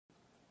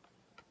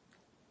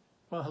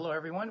Well, hello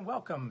everyone.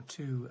 Welcome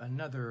to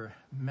another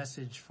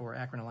message for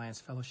Akron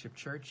Alliance Fellowship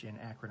Church in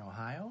Akron,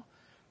 Ohio.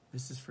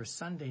 This is for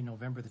Sunday,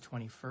 November the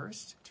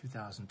 21st,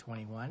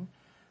 2021.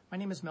 My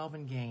name is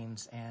Melvin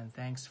Gaines, and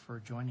thanks for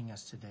joining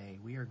us today.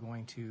 We are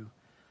going to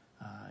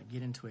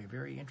get into a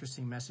very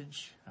interesting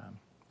message,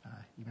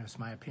 even if it's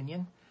my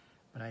opinion,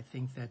 but I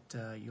think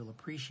that you'll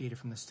appreciate it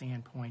from the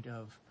standpoint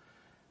of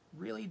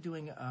really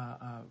doing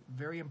a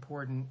very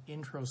important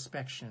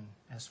introspection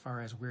as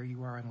far as where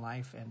you are in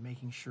life and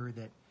making sure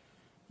that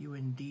you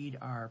indeed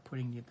are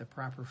putting the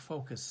proper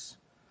focus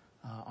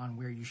on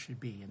where you should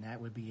be, and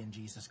that would be in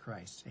Jesus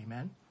Christ.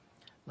 Amen?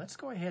 Let's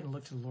go ahead and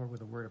look to the Lord with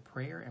a word of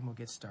prayer, and we'll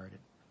get started.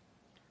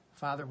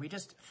 Father, we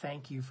just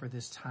thank you for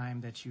this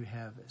time that you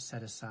have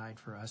set aside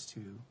for us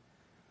to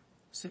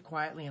sit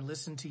quietly and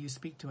listen to you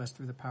speak to us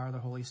through the power of the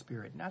Holy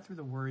Spirit, not through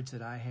the words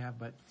that I have,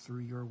 but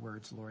through your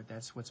words, Lord.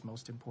 That's what's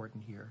most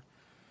important here.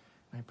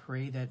 And I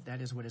pray that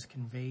that is what is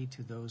conveyed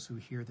to those who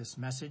hear this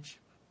message.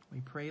 We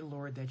pray,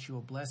 Lord, that you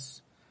will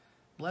bless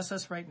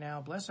us right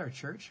now. Bless our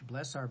church.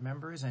 Bless our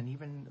members and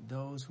even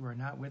those who are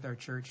not with our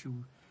church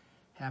who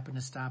happen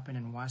to stop in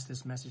and watch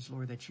this message,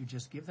 Lord, that you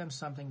just give them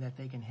something that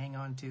they can hang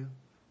on to.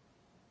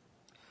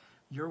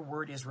 Your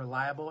word is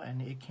reliable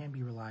and it can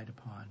be relied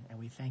upon. And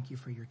we thank you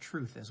for your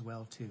truth as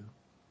well, too.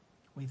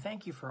 We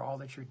thank you for all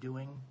that you're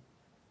doing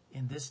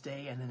in this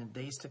day and in the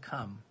days to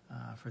come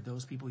for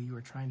those people you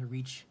are trying to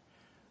reach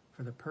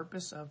for the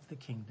purpose of the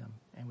kingdom.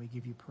 And we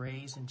give you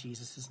praise in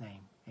Jesus'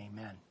 name.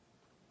 Amen.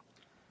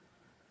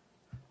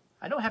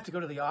 I don't have to go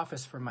to the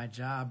office for my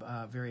job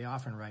very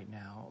often right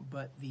now,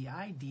 but the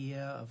idea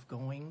of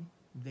going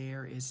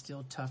there is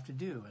still tough to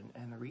do.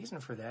 And the reason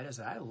for that is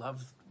I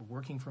love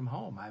working from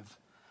home. I've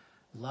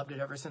loved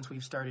it ever since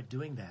we've started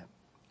doing that.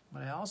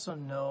 But I also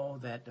know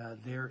that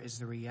there is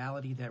the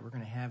reality that we're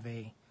going to have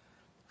a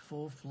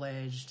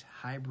full-fledged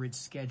hybrid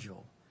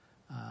schedule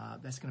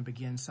that's going to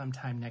begin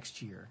sometime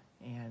next year.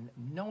 And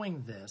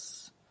knowing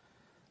this,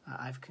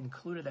 I've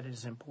concluded that it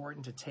is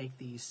important to take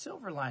the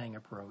silver lining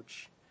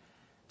approach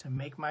to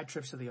make my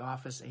trips to the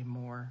office a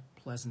more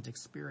pleasant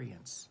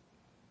experience.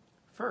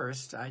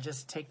 First, I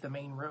just take the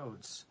main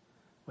roads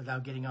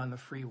without getting on the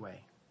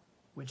freeway,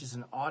 which is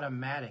an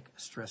automatic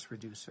stress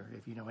reducer.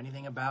 If you know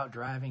anything about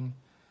driving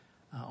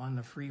on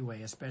the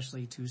freeway,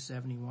 especially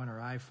 271 or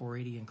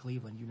I-480 in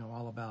Cleveland, you know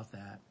all about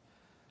that.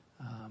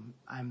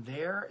 I'm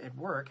there at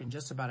work in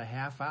just about a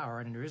half hour,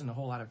 and there isn't a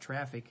whole lot of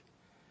traffic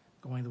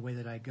going the way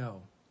that I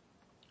go.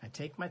 I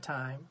take my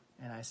time,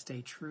 and I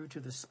stay true to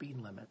the speed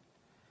limit.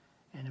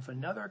 And if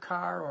another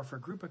car or if a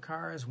group of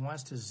cars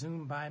wants to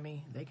zoom by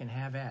me, they can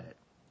have at it.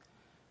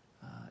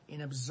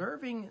 In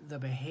observing the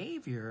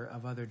behavior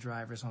of other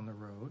drivers on the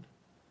road,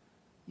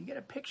 you get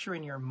a picture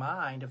in your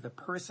mind of the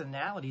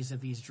personalities of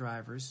these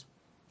drivers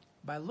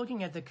by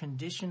looking at the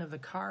condition of the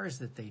cars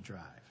that they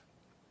drive.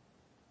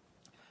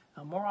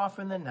 Now, more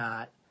often than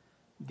not,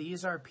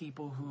 these are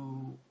people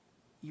who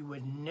you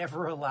would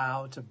never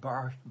allow to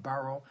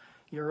borrow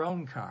your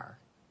own car.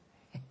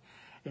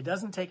 It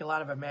doesn't take a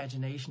lot of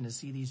imagination to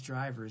see these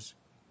drivers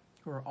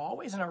who are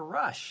always in a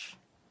rush,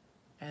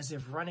 as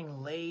if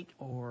running late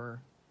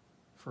or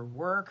for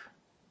work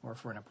or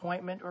for an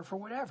appointment or for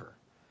whatever.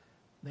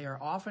 They are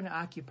often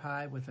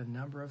occupied with a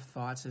number of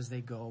thoughts as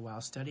they go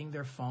while studying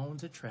their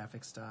phones at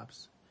traffic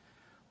stops,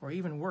 or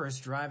even worse,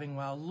 driving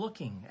while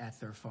looking at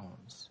their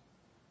phones.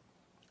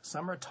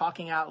 Some are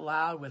talking out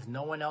loud with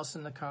no one else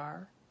in the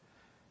car,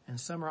 and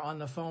some are on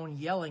the phone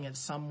yelling at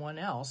someone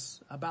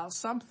else about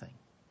something.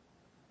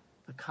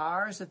 The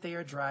cars that they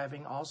are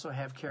driving also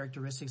have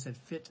characteristics that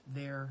fit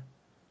their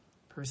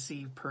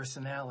perceived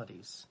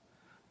personalities.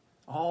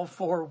 All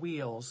four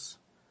wheels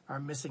are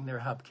missing their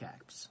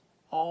hubcaps.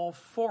 All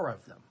four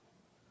of them.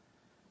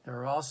 There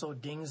are also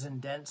dings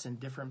and dents in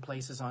different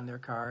places on their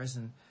cars,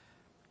 and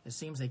it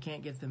seems they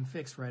can't get them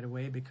fixed right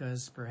away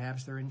because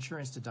perhaps their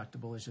insurance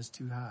deductible is just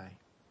too high.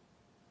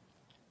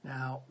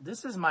 Now,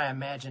 this is my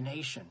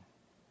imagination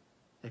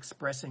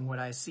expressing what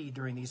I see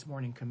during these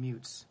morning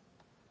commutes.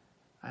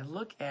 I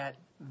look at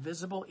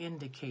visible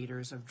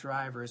indicators of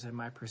drivers and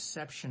my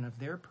perception of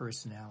their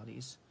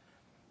personalities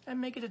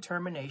and make a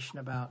determination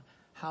about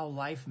how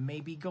life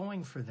may be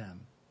going for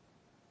them.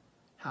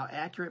 How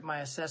accurate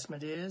my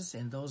assessment is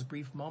in those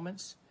brief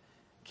moments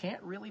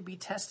can't really be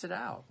tested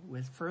out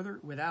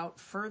without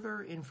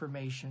further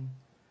information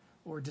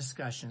or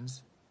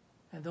discussions,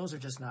 and those are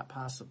just not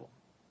possible.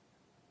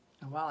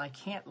 And while I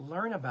can't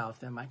learn about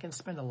them, I can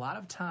spend a lot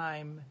of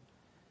time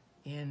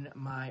in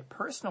my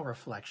personal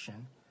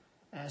reflection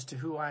as to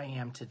who I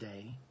am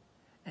today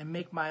and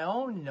make my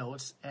own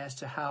notes as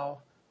to how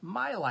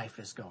my life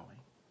is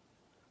going.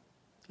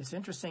 It's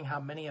interesting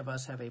how many of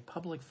us have a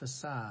public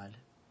facade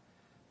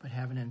but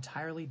have an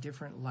entirely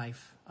different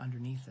life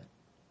underneath it.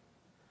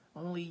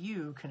 Only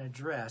you can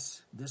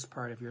address this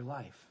part of your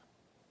life.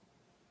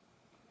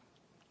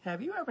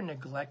 Have you ever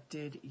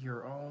neglected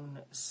your own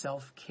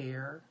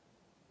self-care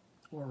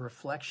or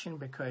reflection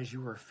because you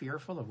were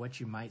fearful of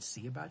what you might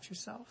see about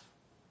yourself?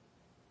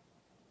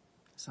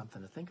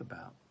 Something to think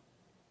about.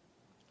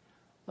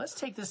 let's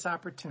take this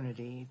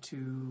opportunity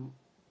to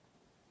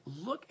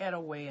look at a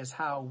way as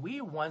how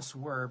we once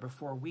were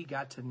before we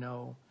got to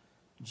know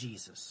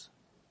Jesus.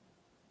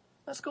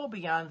 Let's go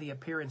beyond the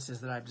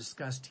appearances that I've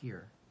discussed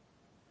here.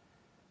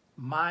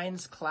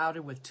 Minds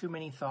clouded with too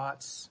many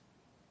thoughts,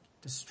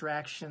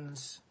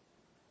 distractions,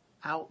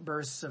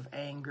 outbursts of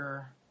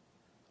anger,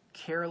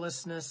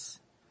 carelessness,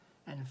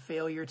 and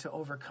failure to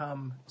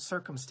overcome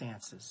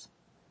circumstances.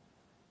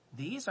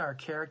 These are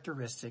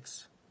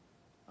characteristics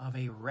of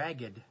a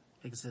ragged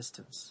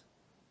existence,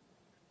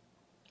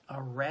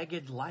 a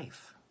ragged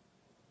life.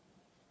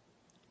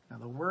 Now,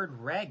 the word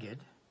ragged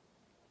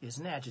is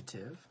an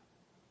adjective.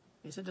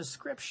 It's a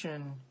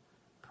description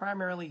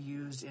primarily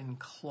used in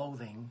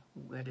clothing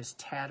that is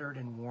tattered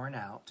and worn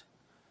out,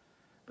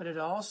 but it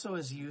also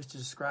is used to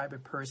describe a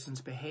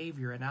person's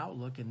behavior and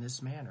outlook in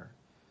this manner: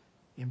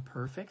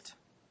 imperfect,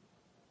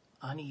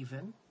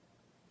 uneven,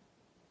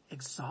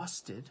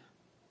 exhausted,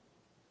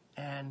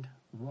 and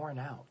worn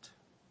out.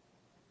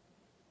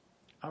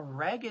 A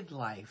ragged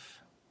life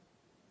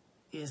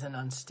is an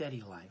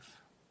unsteady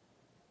life.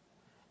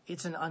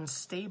 It's an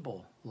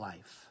unstable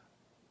life.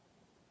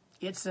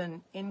 It's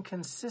an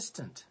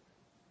inconsistent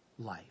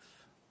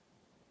life.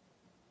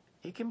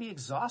 It can be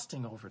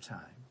exhausting over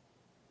time,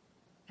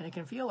 and it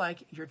can feel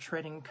like you're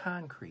treading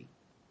concrete.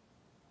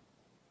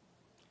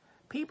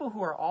 People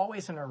who are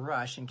always in a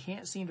rush and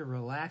can't seem to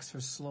relax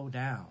or slow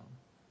down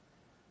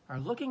are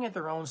looking at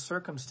their own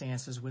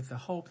circumstances with the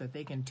hope that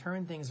they can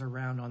turn things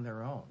around on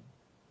their own.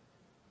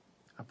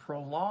 A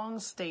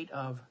prolonged state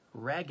of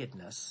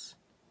raggedness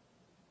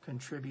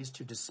contributes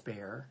to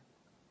despair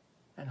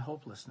and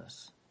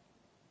hopelessness.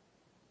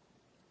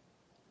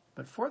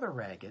 But for the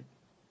ragged,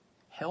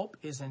 help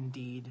is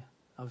indeed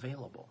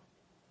available.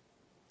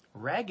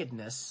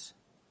 Raggedness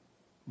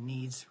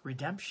needs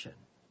redemption.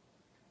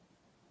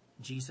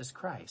 Jesus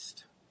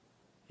Christ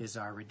is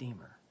our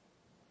Redeemer.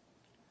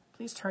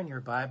 Please turn your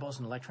Bibles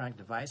and electronic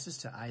devices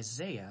to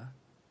Isaiah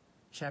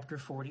chapter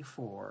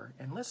 44,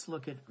 and let's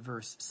look at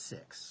verse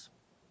 6.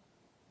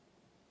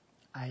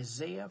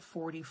 Isaiah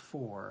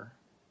 44,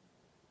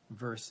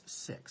 verse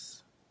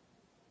 6.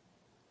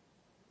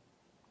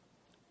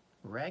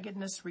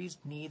 Raggedness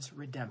needs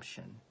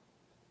redemption,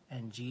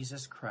 and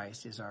Jesus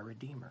Christ is our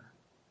Redeemer.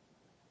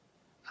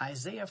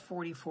 Isaiah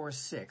 44,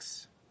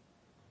 6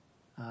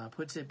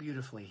 puts it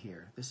beautifully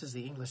here. This is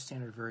the English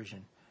Standard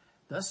Version.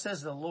 Thus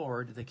says the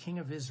Lord, the King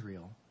of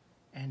Israel,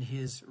 and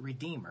his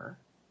Redeemer,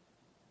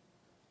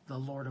 the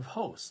Lord of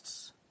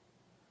hosts.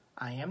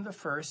 I am the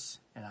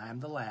first, and I am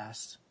the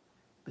last.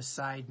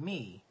 Beside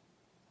me,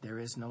 there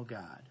is no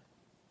God.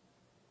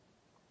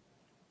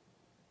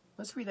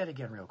 Let's read that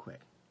again real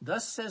quick.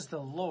 Thus says the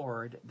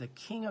Lord, the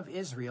King of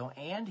Israel,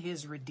 and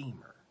his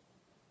Redeemer,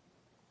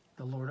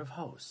 the Lord of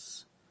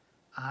hosts.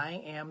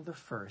 I am the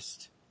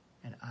first,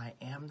 and I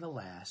am the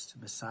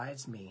last.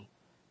 Besides me,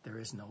 there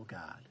is no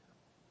God.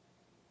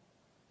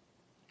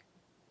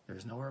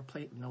 There's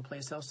no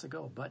place else to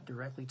go but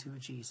directly to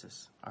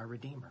Jesus, our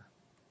Redeemer.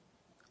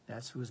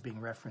 That's who is being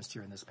referenced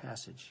here in this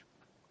passage.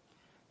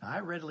 Now, I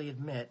readily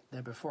admit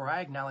that before I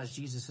acknowledged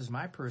Jesus as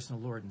my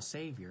personal Lord and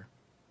Savior,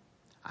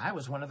 I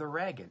was one of the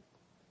ragged.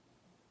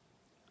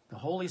 The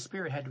Holy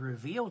Spirit had to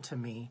reveal to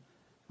me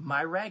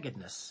my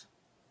raggedness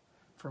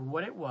for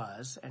what it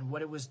was and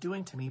what it was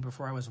doing to me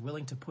before I was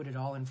willing to put it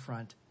all in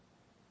front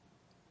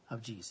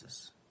of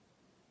Jesus.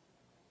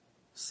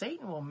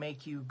 Satan will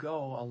make you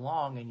go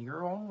along in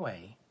your own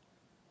way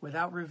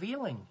without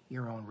revealing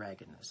your own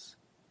raggedness.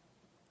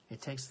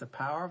 It takes the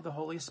power of the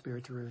Holy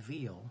Spirit to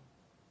reveal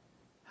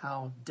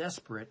how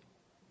desperate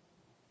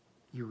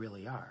you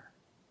really are.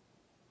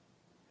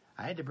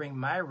 I had to bring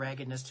my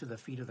raggedness to the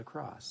feet of the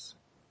cross.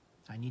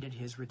 I needed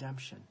his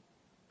redemption.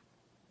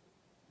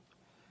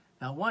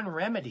 Now, one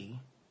remedy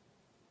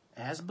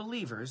as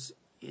believers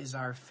is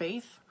our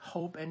faith,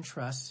 hope, and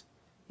trust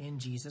in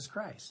Jesus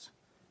Christ.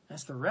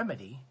 That's the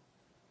remedy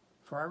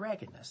for our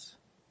raggedness.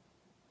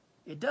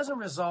 It doesn't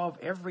resolve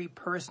every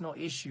personal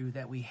issue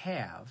that we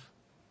have,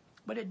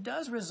 but it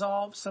does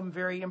resolve some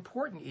very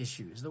important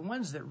issues, the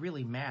ones that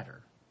really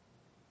matter.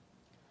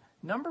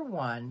 Number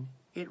one,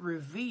 it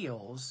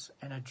reveals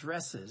and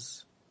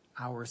addresses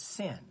our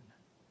sin.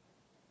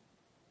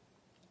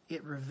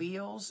 It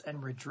reveals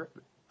and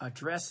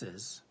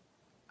addresses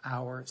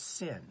our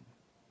sin.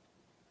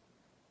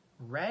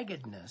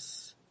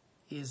 Raggedness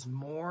is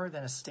more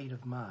than a state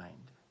of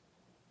mind.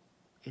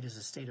 It is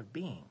a state of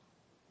being.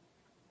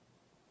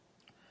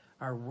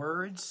 Our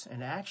words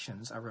and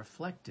actions are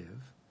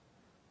reflective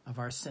of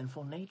our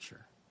sinful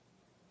nature.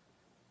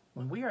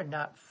 When we are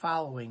not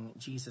following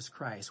Jesus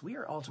Christ, we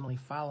are ultimately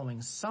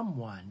following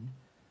someone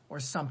or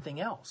something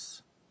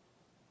else.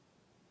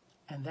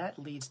 And that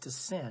leads to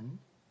sin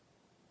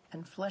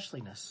and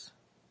fleshliness.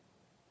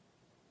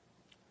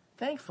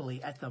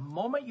 Thankfully, at the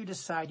moment you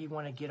decide you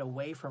want to get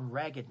away from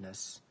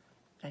raggedness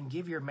and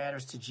give your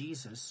matters to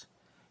Jesus,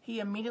 he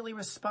immediately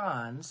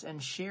responds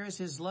and shares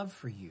his love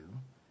for you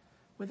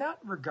without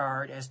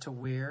regard as to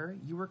where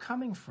you were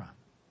coming from.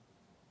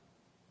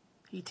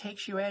 He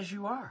takes you as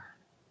you are.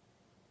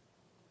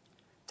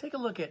 Take a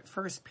look at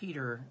 1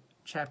 Peter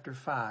chapter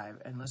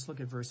 5, and let's look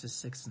at verses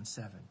 6 and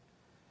 7.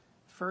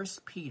 1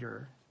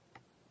 Peter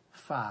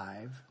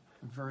 5,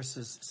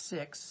 verses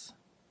 6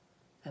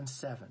 and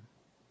 7.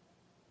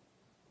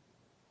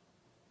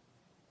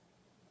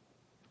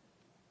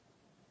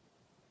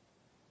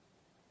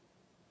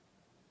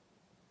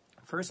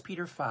 First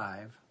Peter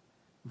 5,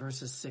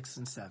 verses 6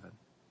 and 7.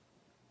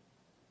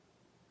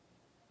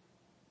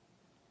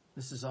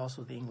 This is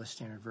also the English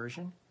Standard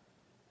Version.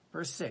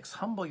 Verse 6,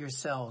 humble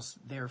yourselves,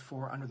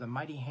 therefore, under the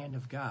mighty hand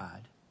of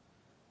God,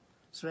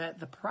 so that at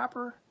the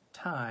proper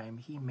time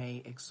he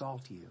may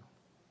exalt you,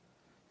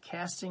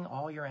 casting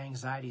all your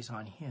anxieties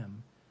on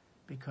him,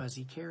 because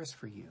he cares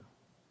for you.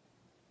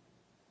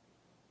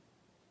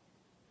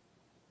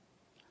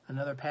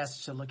 Another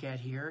passage to look at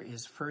here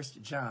is 1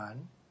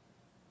 John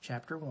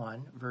chapter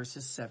 1,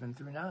 verses 7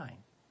 through 9.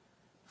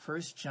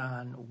 1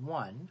 John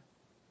 1,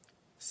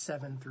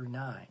 7 through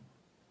 9.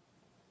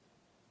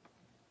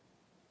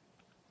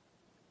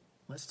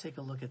 Let's take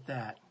a look at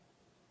that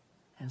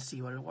and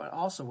see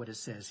what it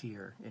says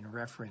here in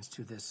reference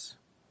to this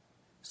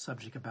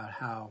subject about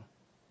how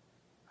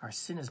our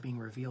sin is being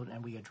revealed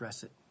and we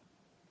address it.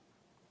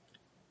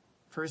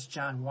 1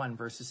 John 1,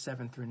 verses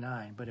 7 through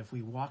 9. But if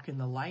we walk in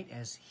the light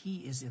as he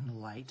is in the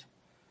light,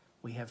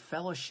 we have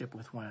fellowship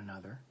with one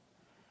another,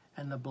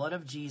 and the blood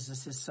of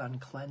Jesus, his Son,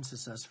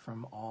 cleanses us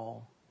from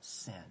all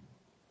sin.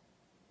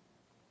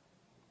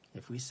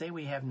 If we say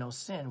we have no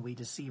sin, we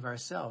deceive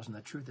ourselves, and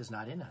the truth is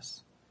not in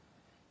us.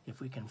 If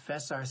we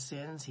confess our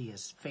sins, he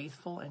is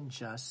faithful and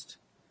just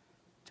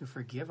to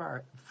forgive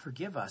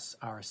us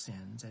our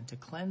sins and to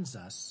cleanse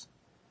us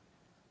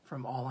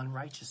from all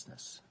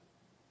unrighteousness.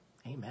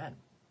 Amen.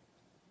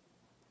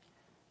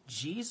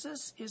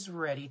 Jesus is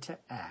ready to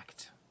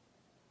act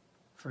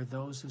for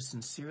those who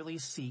sincerely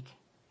seek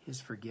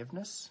his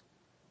forgiveness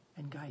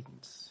and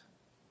guidance.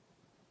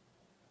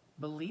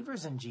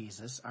 Believers in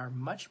Jesus are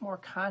much more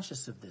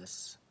conscious of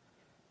this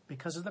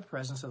because of the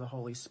presence of the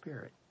Holy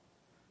Spirit.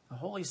 The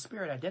Holy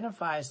Spirit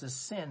identifies the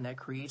sin that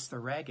creates the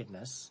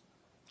raggedness,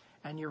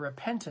 and your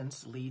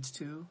repentance leads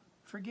to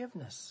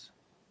forgiveness.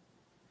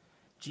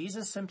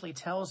 Jesus simply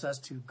tells us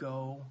to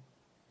go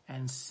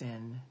and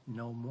sin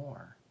no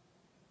more.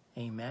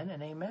 Amen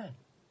and amen.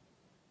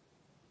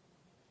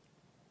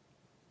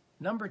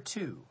 Number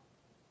 2,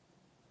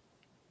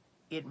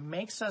 it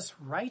makes us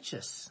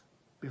righteous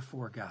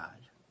before God.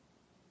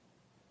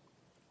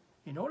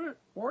 In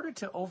order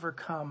to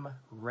overcome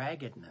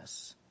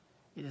raggedness,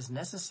 it is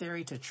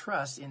necessary to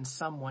trust in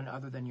someone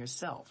other than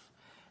yourself,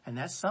 and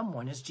that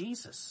someone is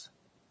Jesus.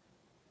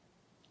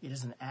 It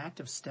is an act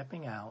of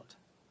stepping out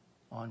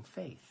on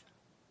faith.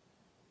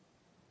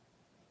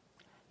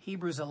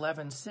 Hebrews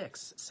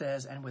 11:6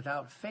 says, and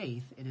without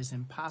faith it is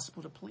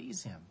impossible to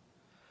please him.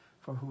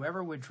 For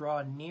whoever would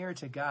draw near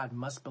to God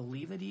must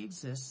believe that he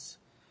exists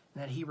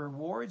and that he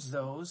rewards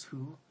those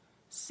who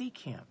seek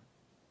him.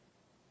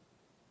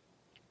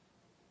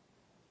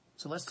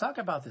 So let's talk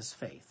about this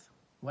faith.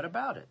 What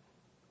about it?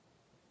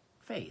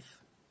 Faith.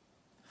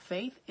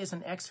 Faith is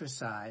an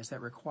exercise that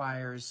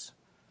requires,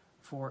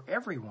 for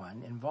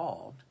everyone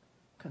involved,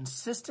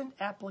 consistent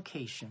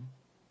application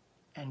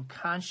and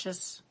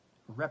conscious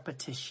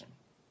repetition.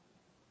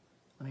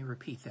 Let me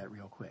repeat that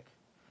real quick.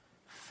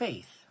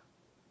 Faith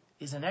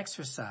is an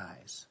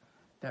exercise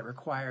that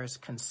requires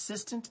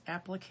consistent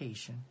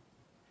application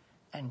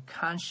and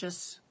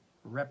conscious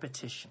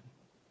repetition.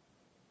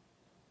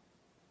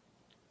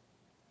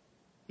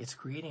 It's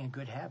creating a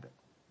good habit.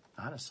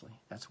 Honestly,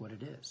 that's what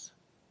it is.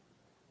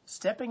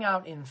 Stepping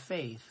out in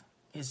faith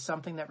is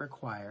something that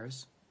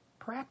requires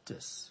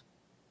practice.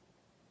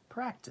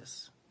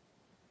 Practice.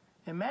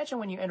 Imagine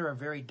when you enter a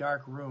very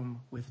dark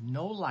room with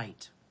no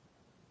light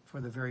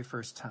for the very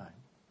first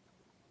time.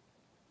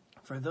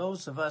 For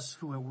those of us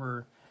who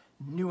were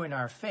new in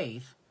our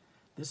faith,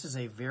 this is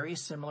a very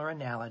similar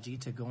analogy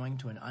to going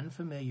to an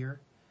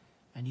unfamiliar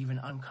and even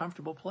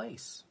uncomfortable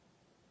place.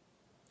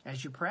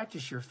 As you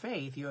practice your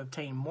faith, you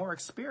obtain more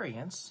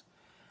experience,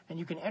 and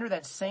you can enter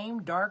that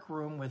same dark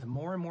room with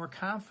more and more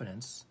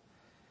confidence,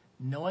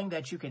 knowing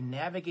that you can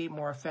navigate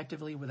more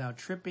effectively without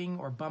tripping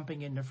or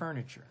bumping into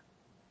furniture.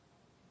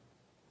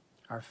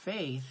 Our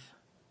faith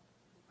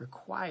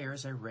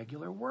requires a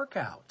regular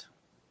workout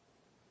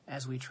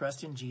as we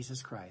trust in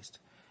Jesus Christ.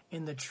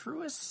 In the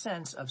truest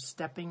sense of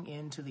stepping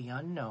into the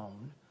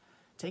unknown,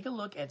 take a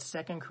look at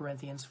 2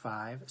 Corinthians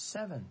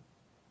 5:7.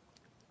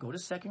 Go to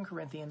 2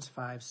 Corinthians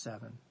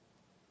 5:7.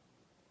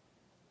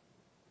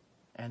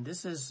 And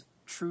this is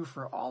true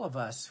for all of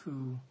us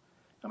who,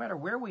 no matter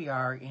where we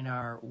are in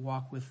our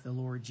walk with the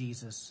Lord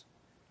Jesus,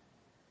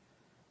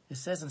 it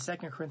says in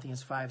 2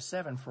 Corinthians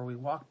 5:7, for we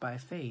walk by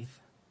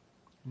faith,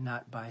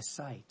 not by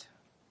sight.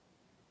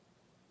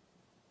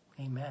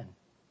 Amen.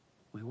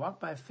 We walk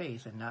by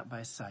faith and not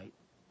by sight.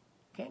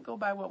 Can't go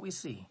by what we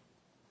see.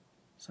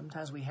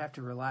 Sometimes we have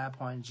to rely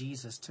upon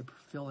Jesus to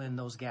fill in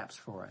those gaps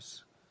for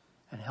us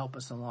and help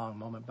us along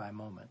moment by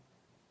moment.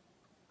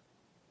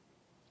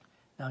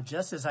 Now,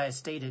 just as I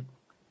stated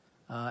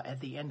at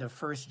the end of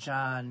 1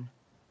 John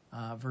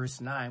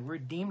verse 9. We're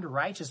deemed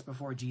righteous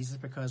before Jesus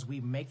because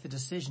we make the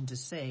decision to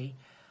say,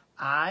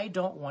 I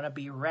don't want to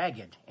be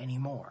ragged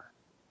anymore.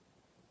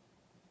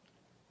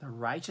 The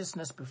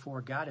righteousness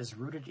before God is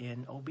rooted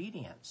in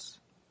obedience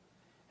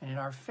and in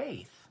our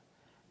faith,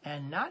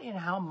 and not in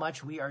how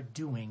much we are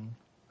doing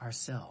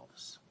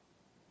ourselves.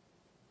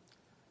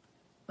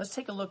 Let's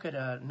take a look at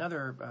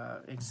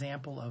another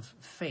example of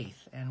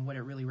faith and what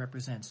it really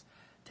represents.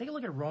 Take a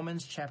look at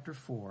Romans chapter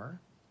 4,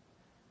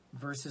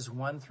 verses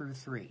 1 through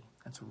 3.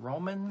 That's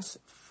Romans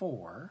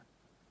 4,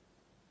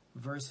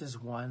 verses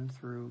 1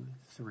 through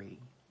 3.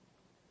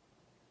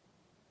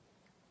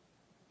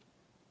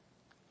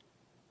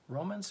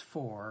 Romans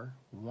 4,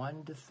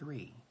 1 to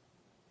 3.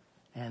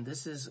 And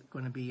this is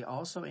going to be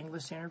also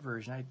English Standard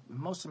Version.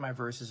 Most of my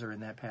verses are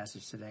in that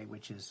passage today,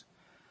 which is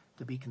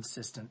to be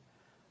consistent.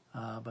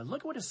 But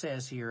look what it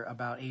says here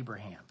about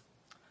Abraham.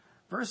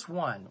 Verse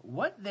 1,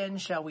 what then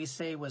shall we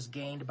say was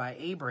gained by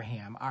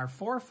Abraham, our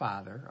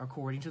forefather,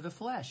 according to the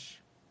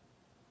flesh?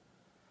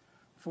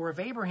 For if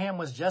Abraham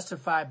was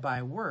justified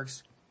by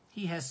works,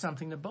 he has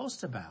something to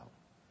boast about,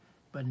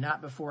 but not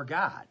before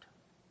God.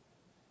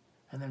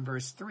 And then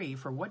verse 3,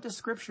 for what does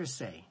Scripture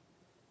say?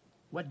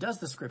 What does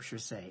the Scripture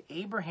say?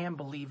 Abraham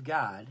believed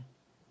God,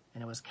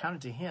 and it was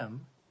counted to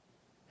him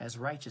as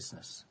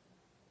righteousness.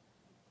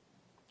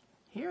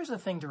 Here's the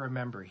thing to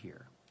remember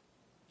here.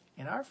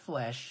 In our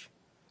flesh,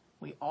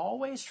 we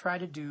always try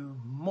to do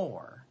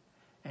more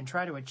and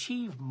try to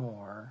achieve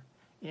more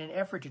in an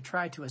effort to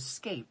try to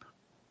escape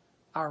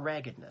our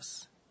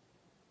raggedness,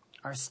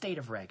 our state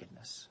of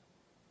raggedness.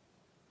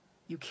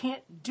 You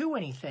can't do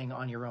anything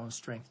on your own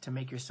strength to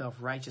make yourself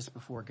righteous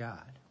before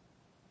God.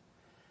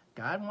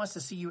 God wants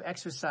to see you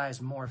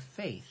exercise more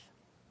faith,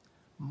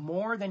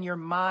 more than your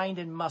mind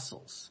and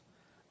muscles,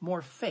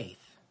 more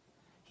faith.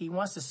 He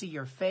wants to see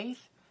your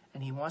faith,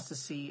 and he wants to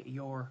see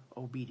your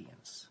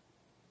obedience.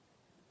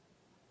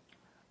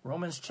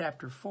 Romans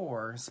chapter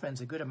 4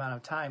 spends a good amount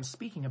of time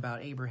speaking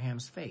about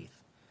Abraham's faith.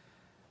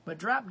 But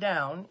drop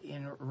down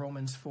in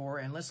Romans 4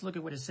 and let's look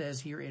at what it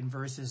says here in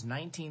verses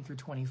 19 through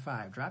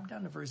 25. Drop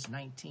down to verse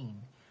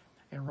 19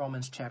 in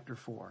Romans chapter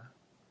 4.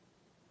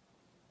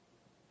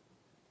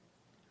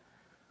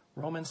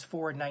 Romans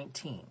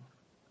 4:19.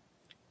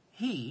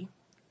 He,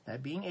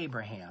 that being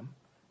Abraham,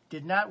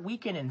 did not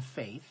weaken in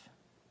faith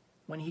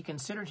when he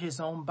considered his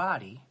own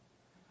body,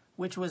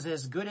 which was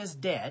as good as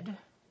dead,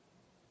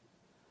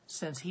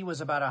 since he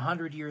was about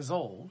 100 years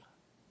old,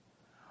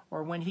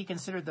 or when he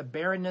considered the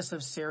barrenness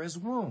of Sarah's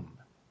womb.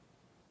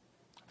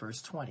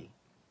 Verse 20.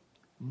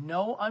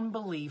 No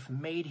unbelief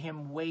made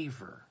him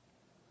waver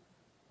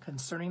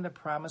concerning the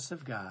promise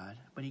of God,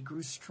 but he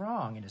grew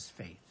strong in his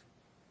faith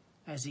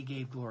as he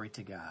gave glory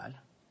to God,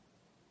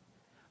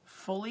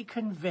 fully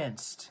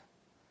convinced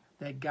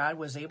that God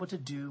was able to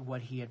do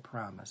what he had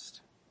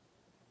promised.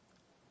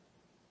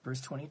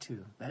 Verse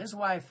 22. That is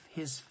why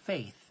his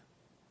faith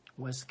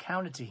was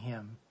counted to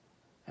him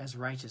as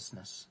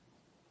righteousness.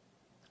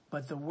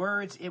 But the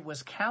words "it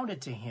was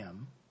counted to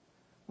him"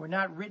 were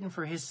not written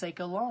for his sake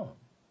alone,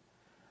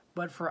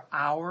 but for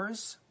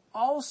ours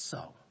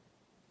also.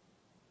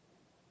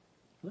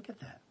 Look at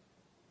that.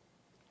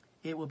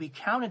 It will be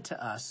counted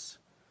to us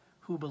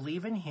who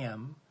believe in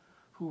him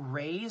who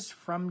raised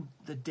from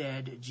the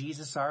dead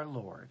Jesus our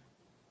Lord,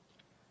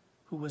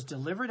 who was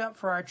delivered up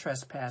for our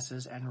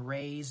trespasses and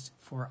raised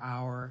for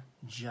our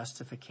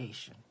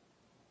justification.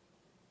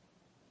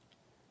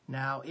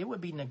 Now, it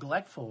would be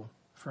neglectful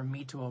for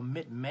me to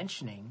omit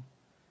mentioning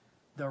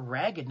the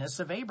raggedness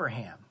of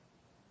Abraham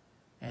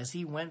as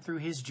he went through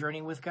his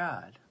journey with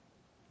God.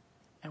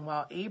 And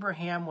while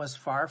Abraham was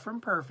far from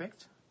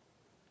perfect,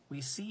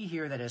 we see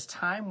here that as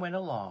time went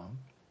along,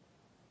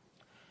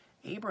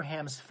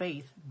 Abraham's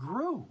faith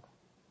grew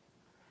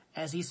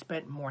as he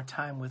spent more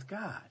time with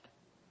God.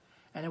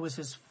 And it was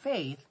his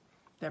faith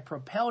that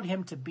propelled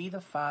him to be the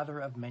father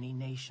of many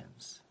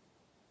nations.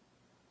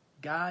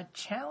 God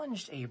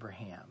challenged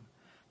Abraham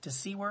to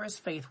see where his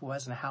faith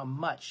was and how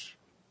much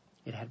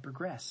it had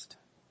progressed.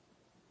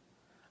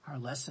 Our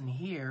lesson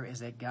here is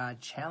that God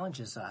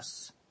challenges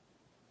us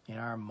in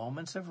our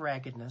moments of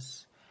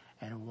raggedness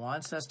and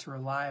wants us to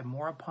rely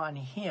more upon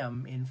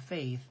him in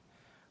faith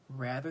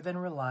rather than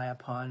rely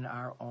upon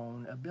our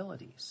own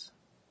abilities.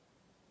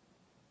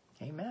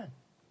 Amen.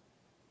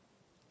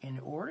 In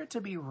order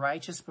to be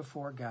righteous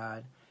before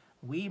God,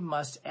 we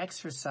must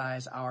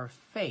exercise our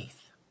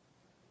faith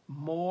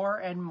more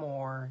and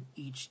more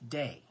each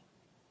day.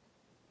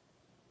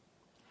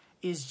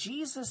 Is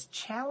Jesus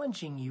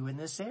challenging you in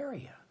this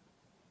area?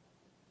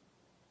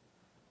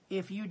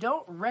 If you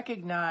don't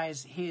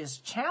recognize his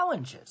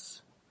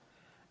challenges,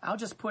 I'll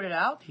just put it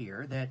out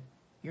here that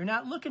you're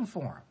not looking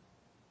for them.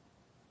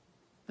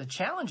 The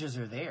challenges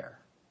are there.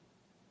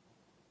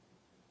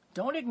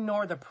 Don't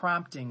ignore the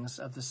promptings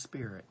of the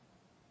Spirit.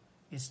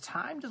 It's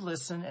time to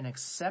listen and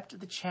accept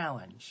the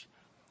challenge.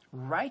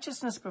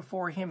 Righteousness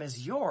before him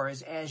is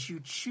yours as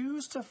you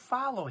choose to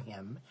follow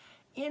him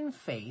in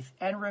faith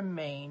and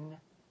remain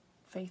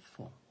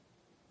faithful.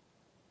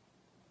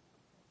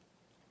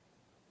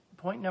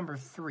 Point number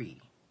 3.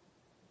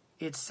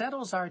 It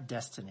settles our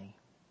destiny.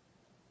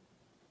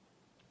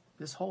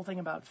 This whole thing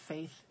about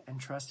faith and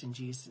trust in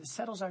Jesus, it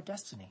settles our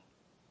destiny.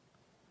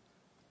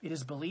 It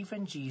is belief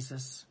in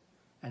Jesus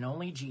and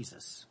only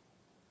Jesus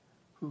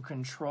who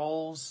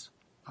controls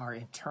our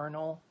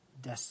eternal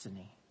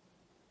destiny.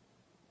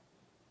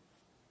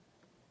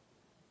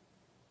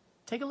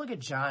 Take a look at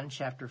John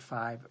chapter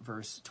 5,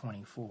 verse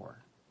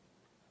 24.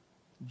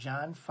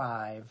 John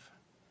 5,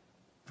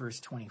 verse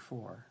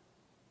 24.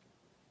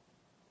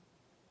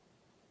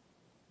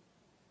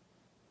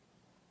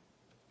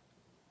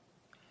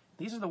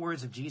 These are the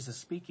words of Jesus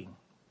speaking,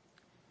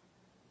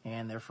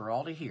 and they're for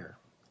all to hear.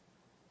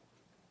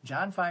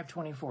 John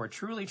 5:24,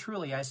 truly,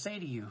 truly, I say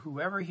to you,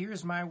 whoever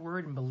hears my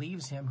word and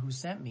believes him who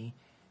sent me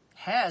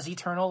has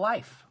eternal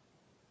life.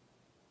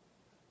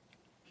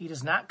 He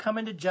does not come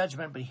into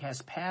judgment, but he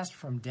has passed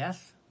from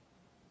death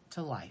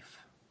to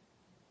life.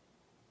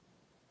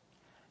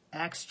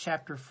 Acts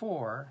chapter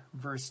 4,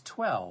 verse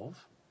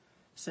 12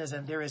 says,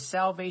 and there is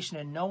salvation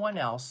in no one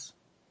else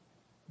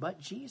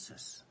but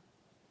Jesus.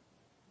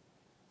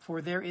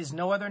 For there is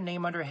no other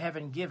name under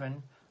heaven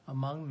given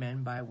among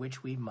men by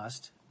which we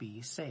must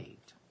be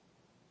saved.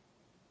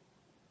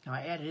 Now,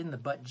 I added in the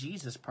but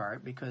Jesus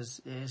part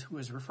because it is who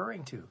is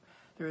referring to.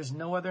 There is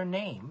no other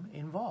name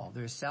involved.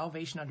 There is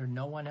salvation under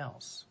no one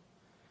else.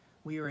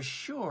 We are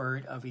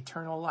assured of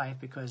eternal life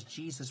because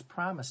Jesus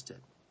promised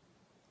it,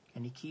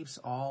 and he keeps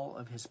all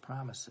of his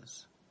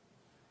promises.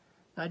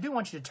 Now, I do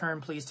want you to turn,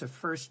 please, to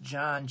 1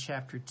 John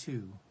chapter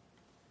 2.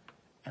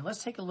 And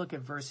let's take a look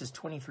at verses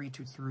 23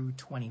 through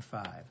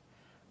 25.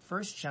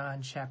 1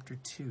 John chapter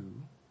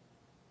 2,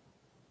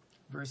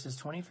 verses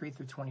 23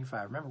 through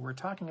 25. Remember, we're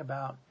talking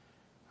about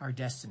our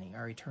destiny,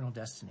 our eternal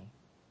destiny.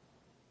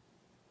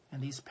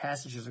 And these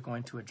passages are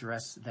going to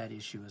address that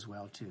issue as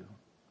well, too.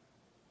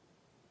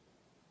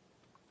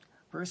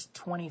 Verse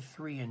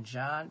 23 in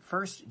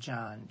 1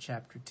 John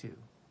chapter 2.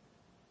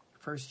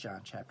 1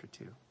 John chapter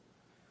 2.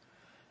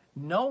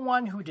 No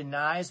one who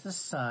denies the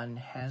Son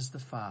has the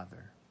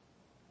Father.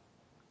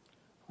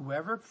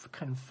 Whoever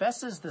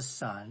confesses the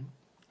Son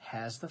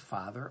has the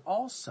Father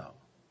also.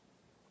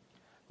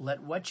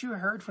 Let what you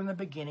heard from the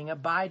beginning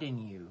abide in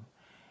you.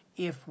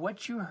 If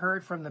what you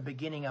heard from the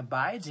beginning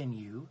abides in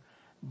you,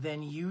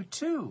 then you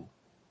too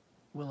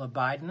will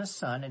abide in the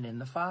Son and in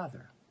the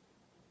Father.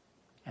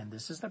 And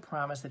this is the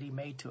promise that he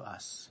made to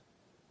us,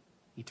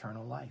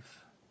 eternal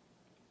life.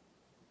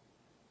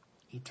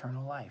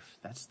 Eternal life,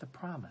 that's the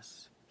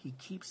promise. He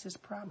keeps his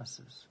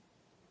promises.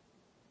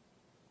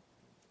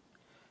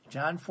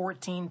 John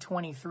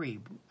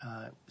 14:23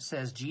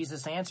 says,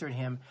 Jesus answered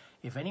him,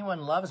 if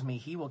anyone loves me,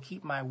 he will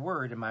keep my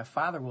word, and my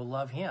Father will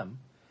love him,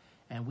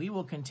 and we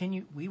will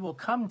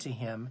come to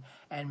him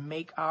and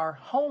make our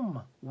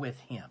home with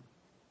him.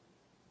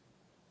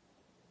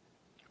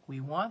 We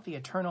want the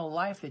eternal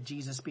life that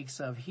Jesus speaks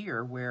of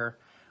here, where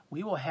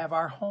we will have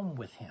our home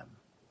with him.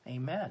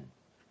 Amen.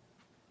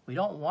 We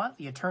don't want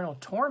the eternal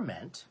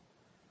torment,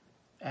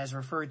 as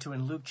referred to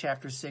in Luke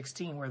chapter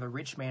 16, where the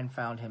rich man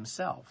found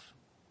himself.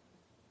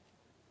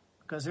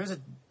 Because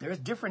there's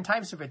different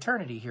types of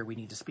eternity here we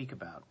need to speak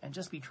about and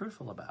just be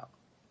truthful about.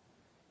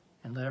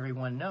 And let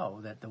everyone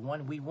know that the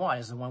one we want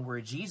is the one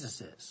where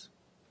Jesus is.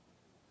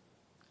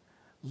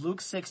 Luke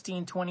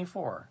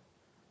 16:24.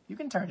 You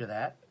can turn to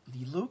that.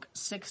 Luke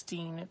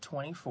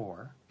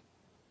 16:24.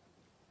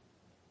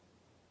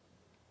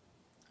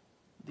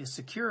 The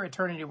secure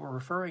eternity we're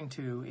referring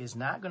to is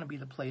not going to be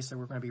the place that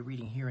we're going to be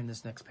reading here in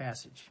this next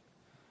passage.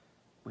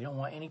 We don't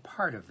want any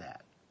part of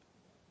that.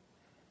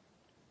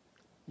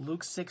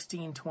 Luke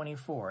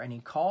 16:24, and he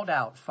called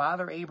out,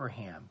 Father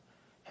Abraham,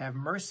 have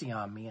mercy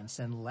on me, and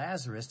send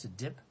Lazarus to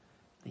dip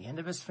the end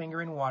of his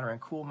finger in water and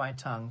cool my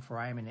tongue, for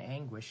I am in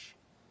anguish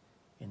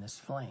in this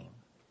flame.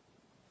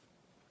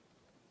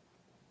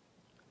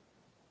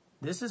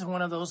 This is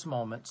one of those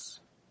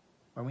moments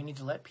where we need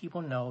to let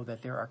people know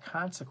that there are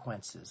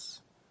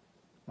consequences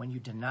when you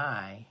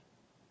deny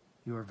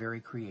your very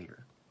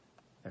creator.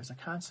 There's a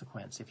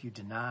consequence if you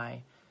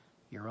deny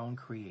your own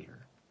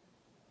creator.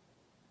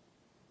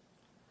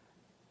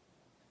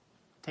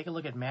 Take a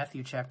look at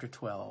Matthew chapter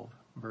 12,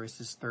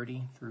 verses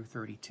 30 through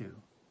 32.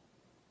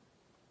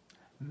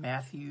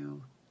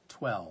 Matthew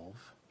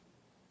 12,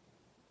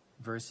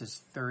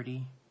 verses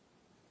 30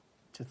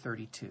 to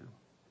 32.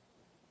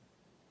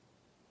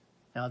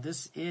 Now,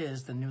 this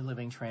is the New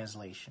Living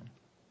Translation.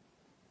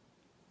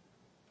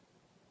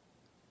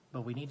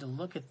 But we need to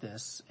look at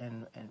this,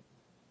 and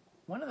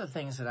one of the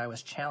things that I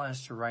was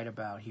challenged to write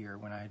about here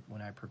when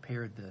I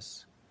prepared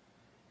this,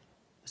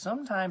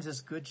 sometimes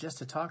it's good just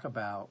to talk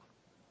about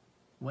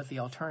what the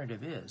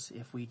alternative is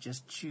if we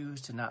just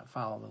choose to not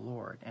follow the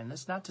Lord. And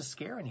it's not to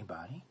scare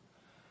anybody.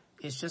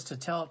 It's just to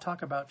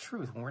talk about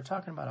truth. When we're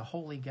talking about a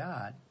holy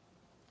God,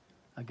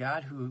 a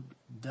God who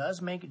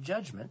does make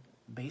judgment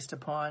based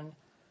upon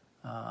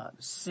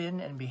sin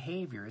and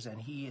behaviors, and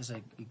he is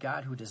a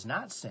God who does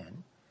not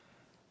sin,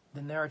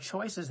 then there are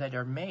choices that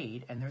are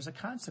made, and there's a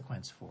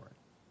consequence for it.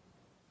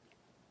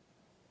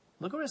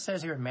 Look what it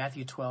says here in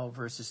Matthew 12,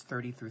 verses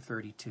 30 through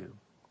 32.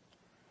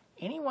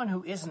 Anyone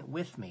who isn't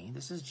with me,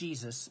 this is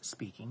Jesus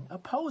speaking,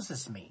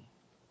 opposes me.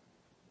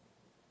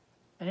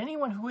 And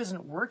anyone who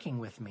isn't working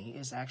with me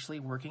is actually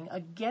working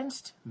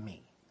against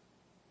me.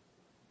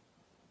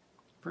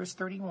 Verse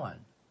 31.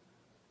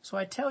 So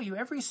I tell you,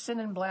 every sin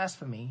and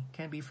blasphemy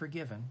can be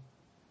forgiven,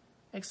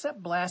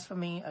 except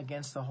blasphemy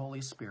against the Holy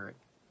Spirit,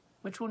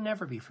 which will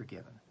never be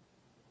forgiven.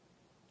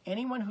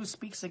 Anyone who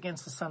speaks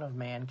against the Son of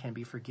Man can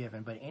be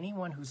forgiven, but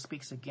anyone who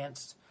speaks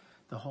against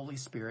the Holy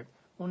Spirit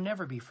will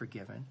never be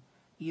forgiven,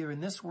 either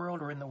in this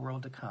world or in the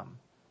world to come.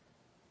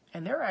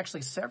 And there are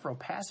actually several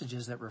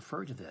passages that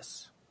refer to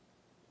this,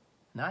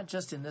 not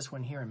just in this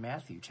one here in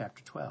Matthew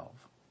chapter 12.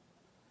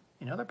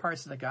 In other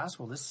parts of the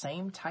gospel, this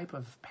same type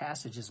of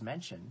passage is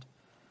mentioned.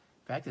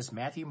 In fact, it's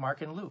Matthew,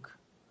 Mark, and Luke,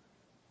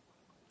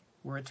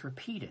 where it's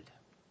repeated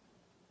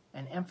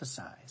and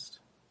emphasized.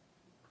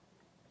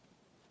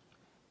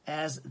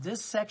 As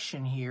this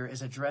section here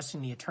is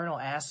addressing the eternal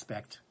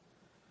aspect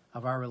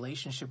of our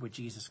relationship with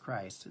Jesus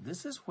Christ,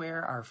 this is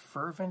where our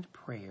fervent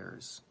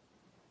prayers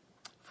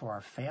for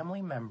our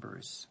family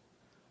members,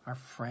 our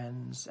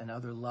friends, and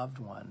other loved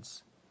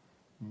ones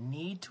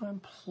need to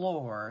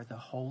implore the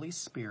Holy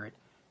Spirit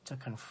to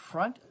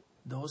confront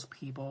those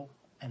people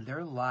and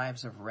their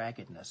lives of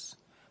raggedness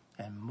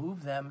and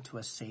move them to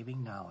a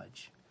saving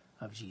knowledge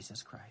of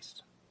Jesus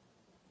Christ.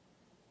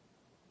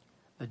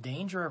 The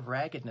danger of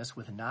raggedness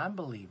with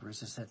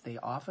non-believers is that they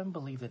often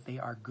believe that they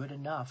are good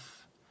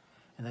enough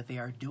and that they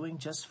are doing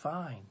just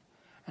fine,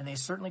 and they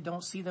certainly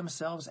don't see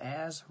themselves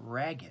as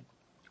ragged.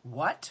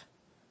 What?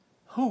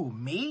 Who,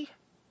 me?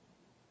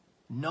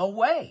 No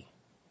way.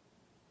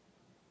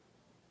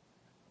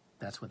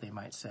 That's what they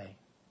might say.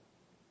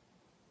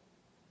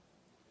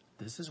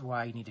 This is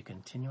why you need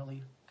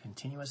to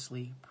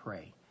continuously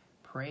pray.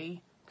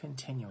 Pray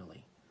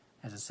continually,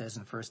 as it says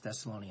in 1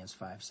 Thessalonians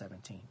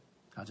 5:17.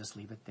 I'll just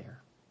leave it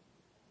there.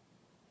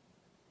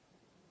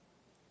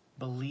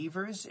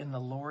 Believers in the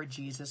Lord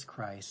Jesus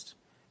Christ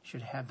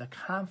should have the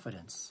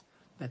confidence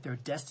that their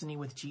destiny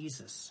with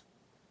Jesus,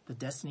 the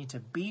destiny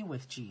to be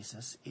with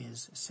Jesus,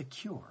 is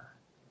secure.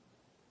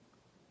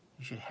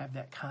 You should have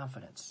that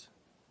confidence.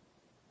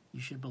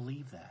 You should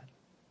believe that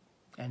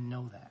and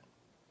know that.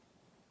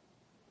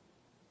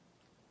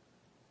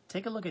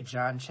 Take a look at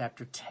John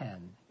chapter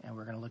 10, and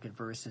we're going to look at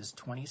verses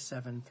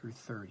 27 through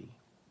 30.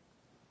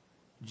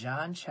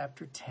 John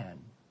chapter 10,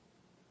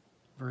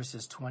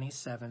 verses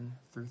 27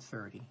 through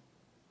 30.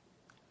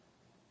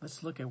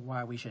 Let's look at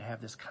why we should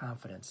have this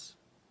confidence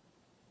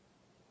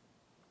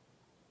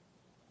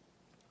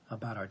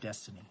about our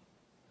destiny.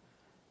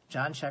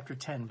 John chapter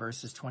 10,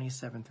 verses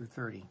 27 through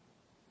 30.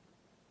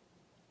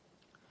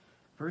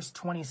 Verse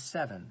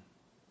 27,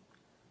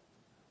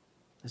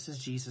 this is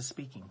Jesus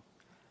speaking.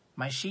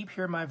 My sheep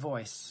hear my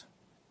voice,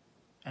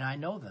 and I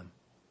know them,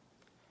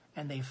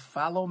 and they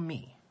follow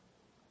me.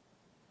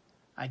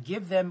 I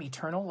give them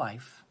eternal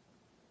life,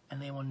 and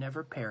they will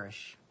never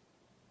perish,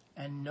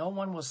 and no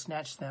one will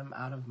snatch them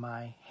out of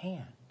my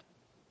hand.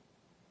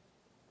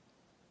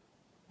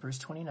 Verse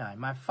 29,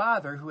 my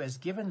Father who has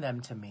given them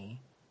to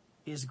me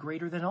is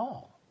greater than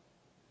all,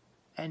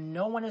 and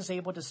no one is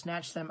able to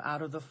snatch them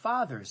out of the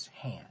Father's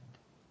hand.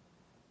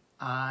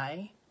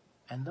 I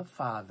and the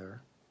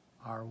Father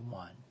are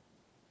one.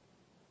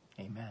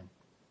 Amen.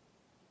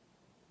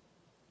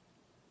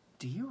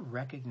 Do you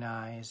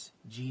recognize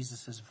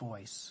Jesus'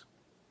 voice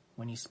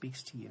when he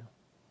speaks to you?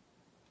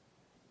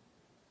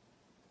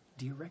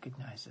 Do you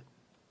recognize it?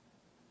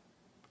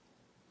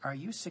 Are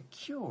you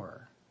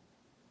secure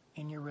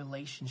in your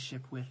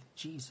relationship with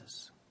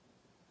Jesus?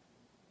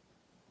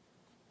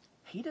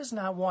 He does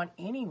not want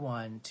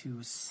anyone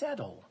to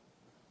settle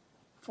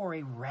for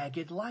a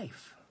ragged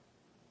life.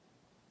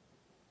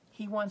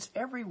 He wants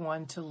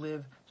everyone to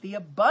live the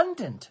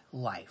abundant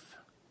life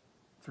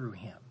through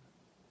him.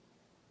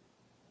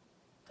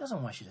 He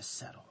doesn't want you to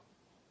settle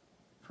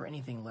for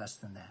anything less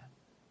than that.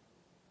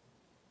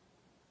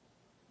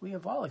 We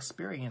have all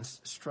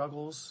experienced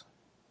struggles.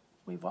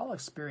 We've all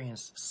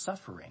experienced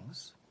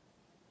sufferings.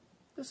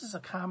 This is a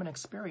common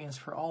experience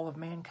for all of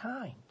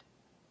mankind.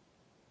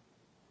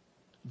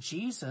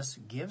 Jesus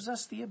gives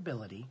us the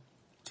ability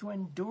to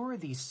endure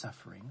these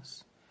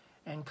sufferings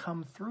and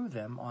come through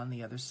them on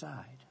the other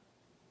side.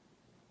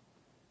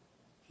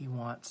 He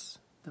wants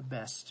the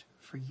best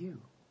for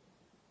you.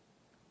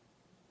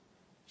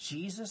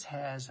 Jesus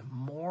has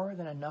more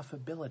than enough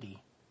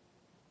ability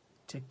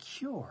to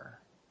cure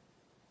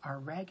our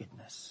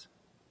raggedness.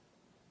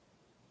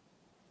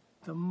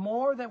 The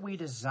more that we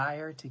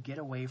desire to get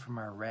away from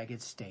our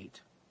ragged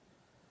state,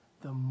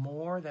 the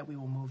more that we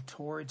will move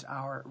towards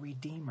our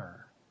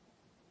Redeemer,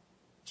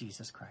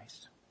 Jesus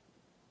Christ.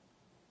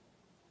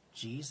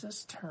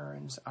 Jesus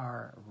turns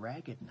our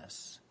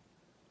raggedness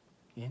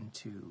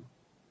into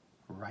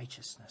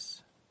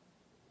righteousness.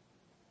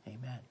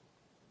 Amen.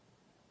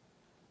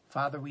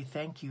 Father, we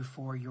thank you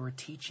for your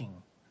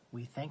teaching.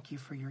 We thank you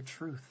for your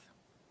truth.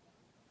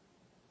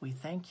 We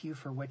thank you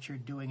for what you're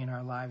doing in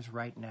our lives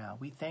right now.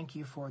 We thank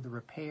you for the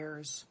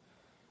repairs.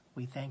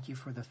 We thank you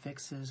for the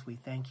fixes. We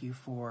thank you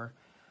for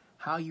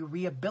how you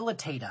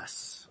rehabilitate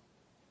us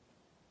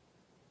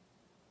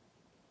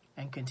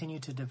and continue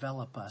to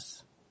develop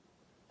us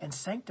and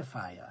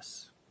sanctify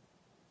us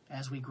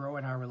as we grow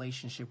in our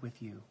relationship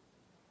with you.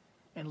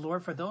 And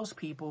Lord, for those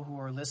people who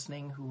are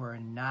listening who are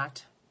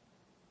not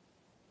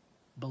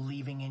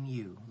believing in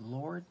you,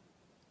 Lord,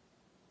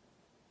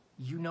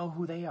 you know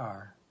who they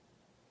are.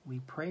 We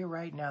pray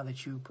right now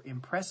that you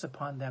impress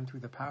upon them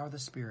through the power of the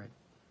Spirit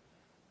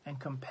and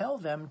compel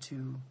them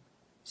to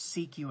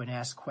seek you and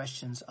ask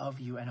questions of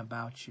you and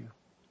about you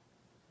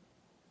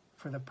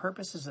for the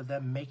purposes of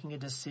them making a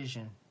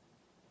decision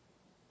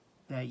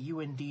that you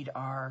indeed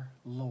are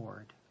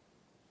Lord,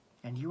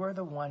 and you are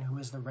the one who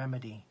is the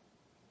remedy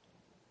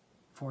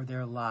for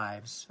their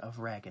lives of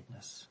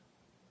raggedness.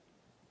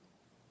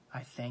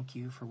 I thank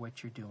you for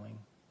what you're doing.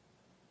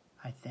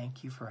 I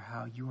thank you for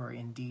how you are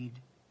indeed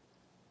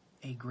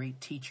a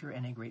great teacher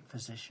and a great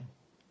physician.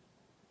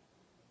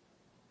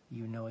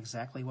 You know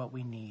exactly what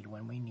we need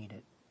when we need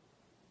it.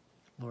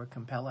 Lord,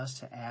 compel us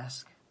to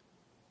ask,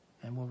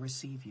 and we'll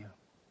receive you.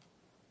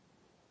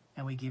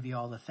 And we give you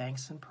all the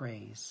thanks and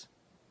praise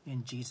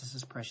in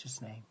Jesus'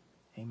 precious name.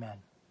 Amen.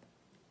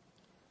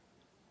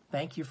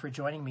 Thank you for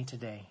joining me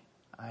today.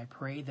 I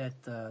pray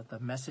that the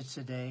message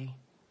today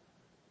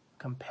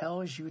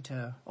compels you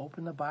to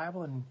open the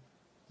Bible and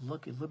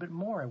look a little bit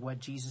more at what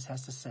Jesus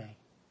has to say.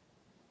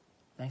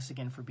 Thanks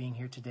again for being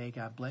here today.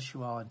 God bless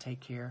you all and take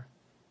care,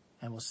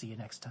 and we'll see you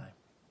next time.